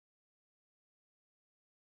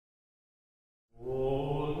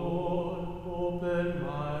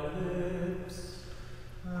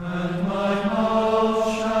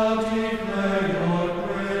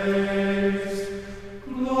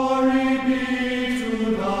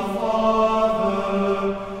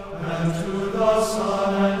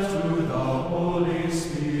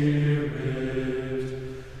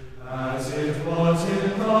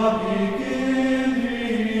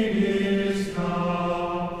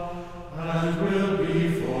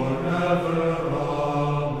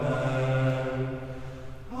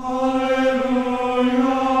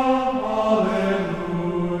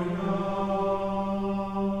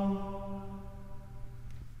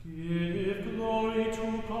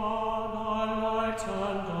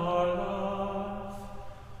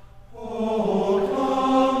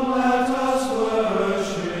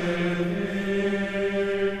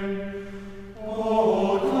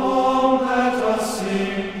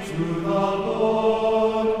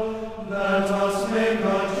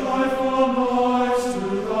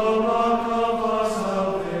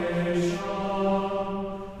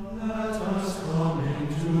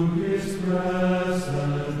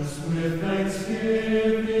with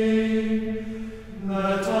thanksgiving.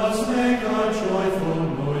 Let us make a joyful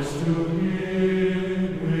noise to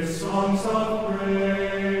him with songs of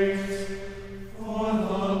praise. For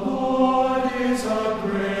the Lord is a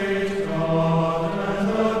great God and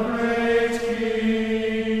a great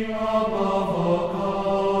King above all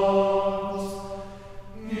gods.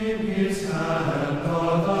 In his hand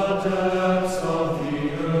are the depths of the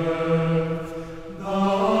earth. The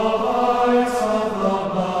heights of the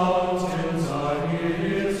mountains are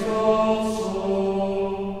his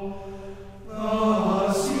also.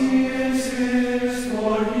 The sea is his,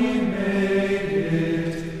 for he made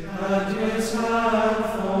it, and his hand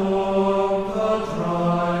formed the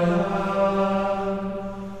dry land.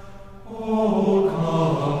 Oh,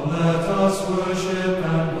 come, let us worship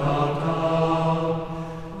and bow down.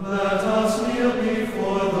 Let us kneel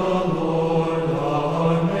before the Lord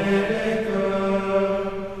our Maker.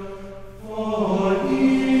 For he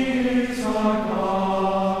is our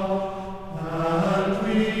God, and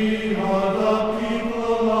we are the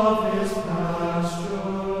people of his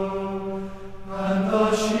pasture, and the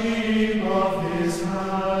sheep of his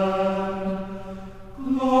hand.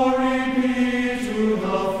 Glory be to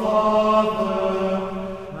the Father,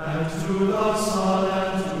 and to the Son,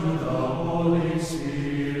 and to the Holy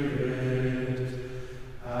Spirit,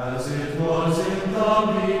 as it was in the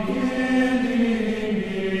beginning,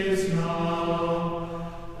 is now,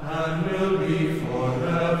 and will be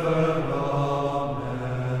forever.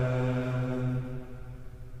 Amen.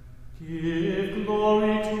 Give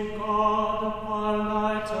glory to God, our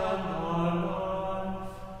light and our life.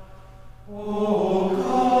 Oh,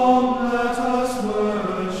 come, let us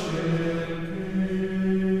worship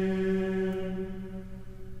him.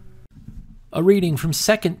 A reading from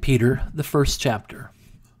 2 Peter, the first chapter.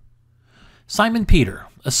 Simon Peter,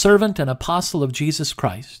 a servant and apostle of Jesus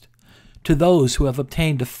Christ, to those who have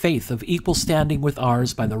obtained a faith of equal standing with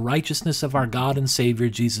ours by the righteousness of our God and Savior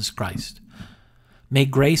Jesus Christ. May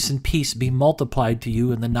grace and peace be multiplied to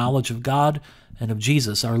you in the knowledge of God and of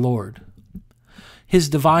Jesus our Lord. His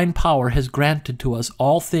divine power has granted to us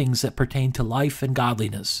all things that pertain to life and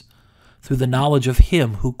godliness, through the knowledge of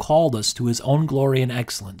him who called us to his own glory and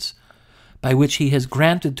excellence, by which he has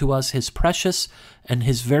granted to us his precious and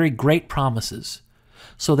his very great promises,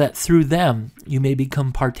 so that through them you may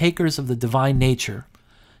become partakers of the divine nature,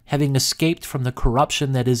 having escaped from the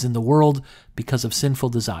corruption that is in the world because of sinful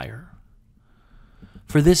desire.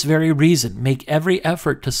 For this very reason, make every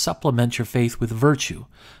effort to supplement your faith with virtue,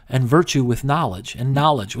 and virtue with knowledge, and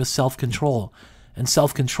knowledge with self-control, and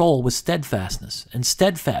self-control with steadfastness, and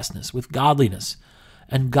steadfastness with godliness,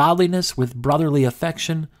 and godliness with brotherly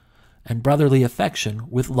affection, and brotherly affection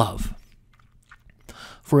with love.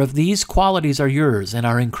 For if these qualities are yours and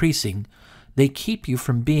are increasing, they keep you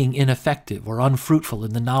from being ineffective or unfruitful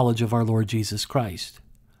in the knowledge of our Lord Jesus Christ.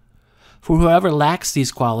 For whoever lacks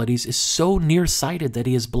these qualities is so nearsighted that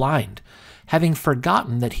he is blind, having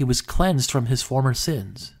forgotten that he was cleansed from his former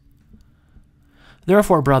sins.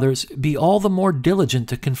 Therefore, brothers, be all the more diligent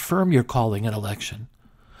to confirm your calling and election.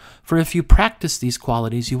 For if you practice these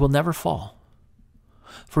qualities, you will never fall.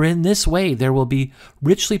 For in this way there will be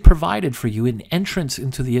richly provided for you an entrance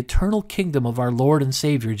into the eternal kingdom of our Lord and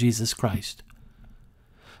Savior Jesus Christ.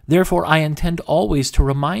 Therefore I intend always to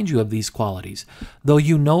remind you of these qualities, though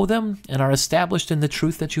you know them and are established in the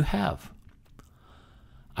truth that you have.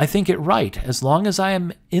 I think it right, as long as I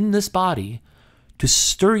am in this body, to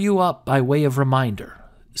stir you up by way of reminder,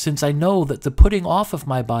 since I know that the putting off of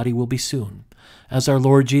my body will be soon, as our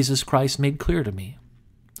Lord Jesus Christ made clear to me.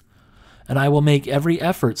 And I will make every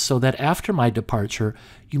effort so that after my departure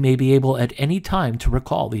you may be able at any time to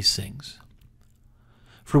recall these things.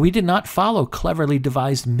 For we did not follow cleverly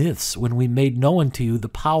devised myths when we made known to you the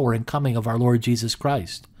power and coming of our Lord Jesus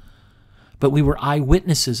Christ, but we were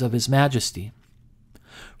eyewitnesses of his majesty.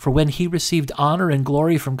 For when he received honor and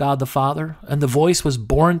glory from God the Father, and the voice was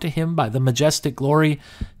borne to him by the majestic glory,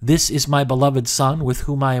 "This is my beloved Son, with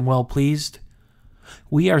whom I am well pleased,"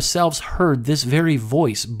 we ourselves heard this very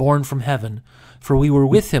voice borne from heaven, for we were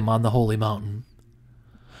with him on the holy mountain.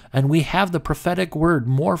 And we have the prophetic word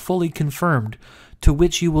more fully confirmed, to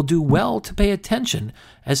which you will do well to pay attention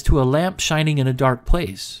as to a lamp shining in a dark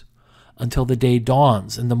place, until the day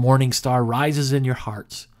dawns and the morning star rises in your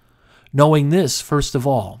hearts, knowing this, first of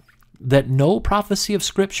all, that no prophecy of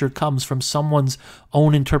Scripture comes from someone's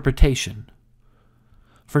own interpretation.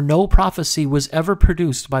 For no prophecy was ever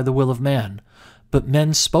produced by the will of man, but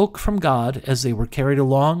men spoke from God as they were carried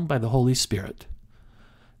along by the Holy Spirit.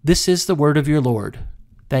 This is the word of your Lord.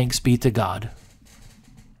 Thanks be to God.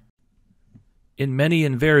 In many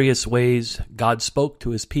and various ways, God spoke to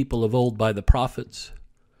his people of old by the prophets.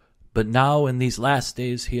 but now in these last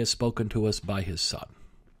days he has spoken to us by his Son.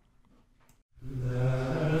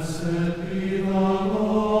 Blessed be the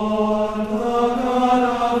Lord, the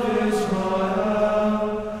God of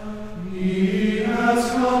Israel. He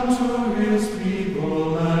has come to his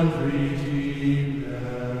people and redeemed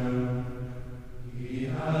them. He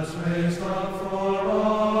has raised up for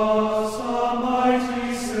us a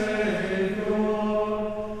mighty Savior,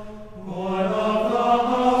 born of the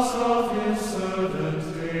house of his servant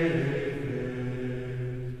David.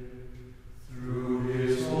 Through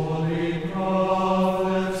his holy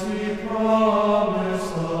prophets he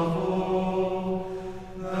promised of old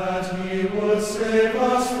that he would save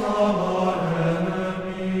us from our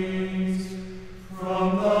enemies,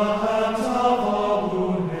 from the hands of all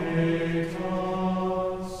who hate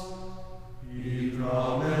us. He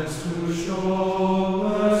promised to show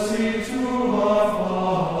mercy to our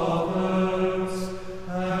fathers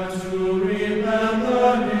and to remember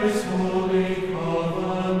his holy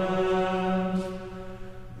covenant.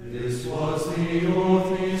 This was the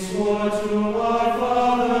oath he swore to our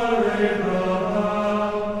father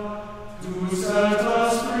Abraham, to set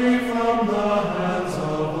us free from the hands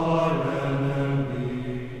of our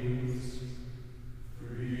enemies,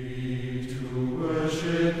 free to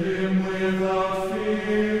worship him without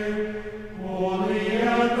fear, holy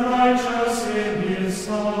and righteous in his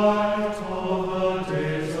sight all the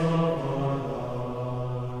days of our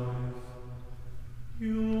life.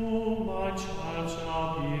 You, my child,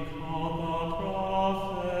 shall be called the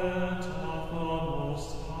prophet of the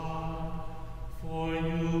Most High, for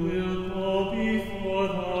you will go before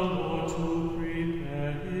the Lord to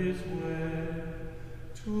prepare his way,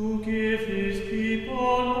 to give his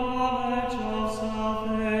people knowledge of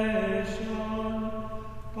salvation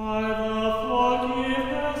by the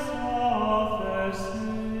forgiveness of their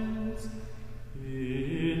sins,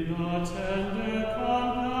 in the tender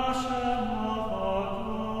compassion of our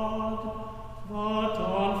God. The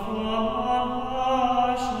dawn from on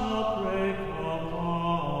high shall break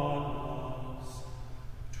upon us,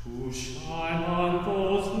 to shine on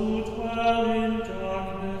those who dwell in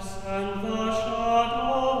darkness and the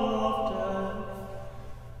shadow of death,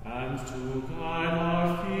 and to guide our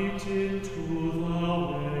feet into the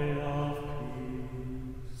way of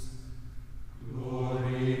peace.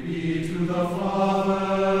 Glory be to the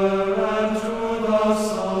Father, and to the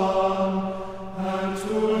Son, and to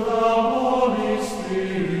the Holy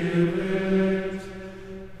Spirit,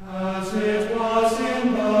 as it was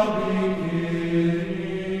in the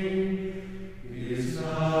beginning, is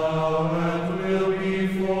now, and will be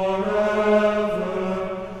forever.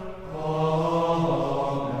 Amen.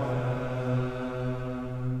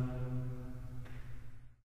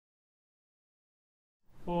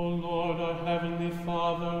 O Lord, our heavenly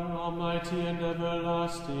Father, almighty and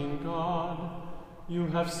everlasting God, you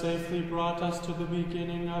have safely brought us to the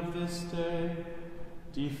beginning of this day.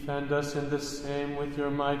 Defend us in the same with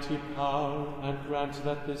your mighty power, and grant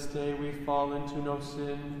that this day we fall into no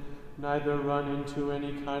sin, neither run into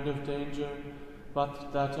any kind of danger,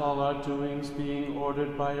 but that all our doings, being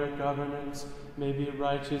ordered by your governance, may be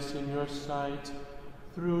righteous in your sight.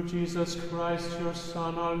 Through Jesus Christ, your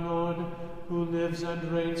Son, our Lord, who lives and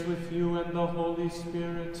reigns with you and the Holy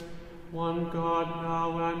Spirit, one God,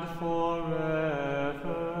 now and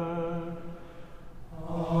forever.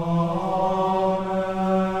 Amen.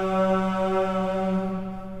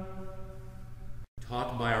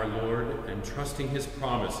 Taught by our Lord and trusting his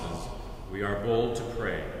promises, we are bold to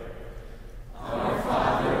pray.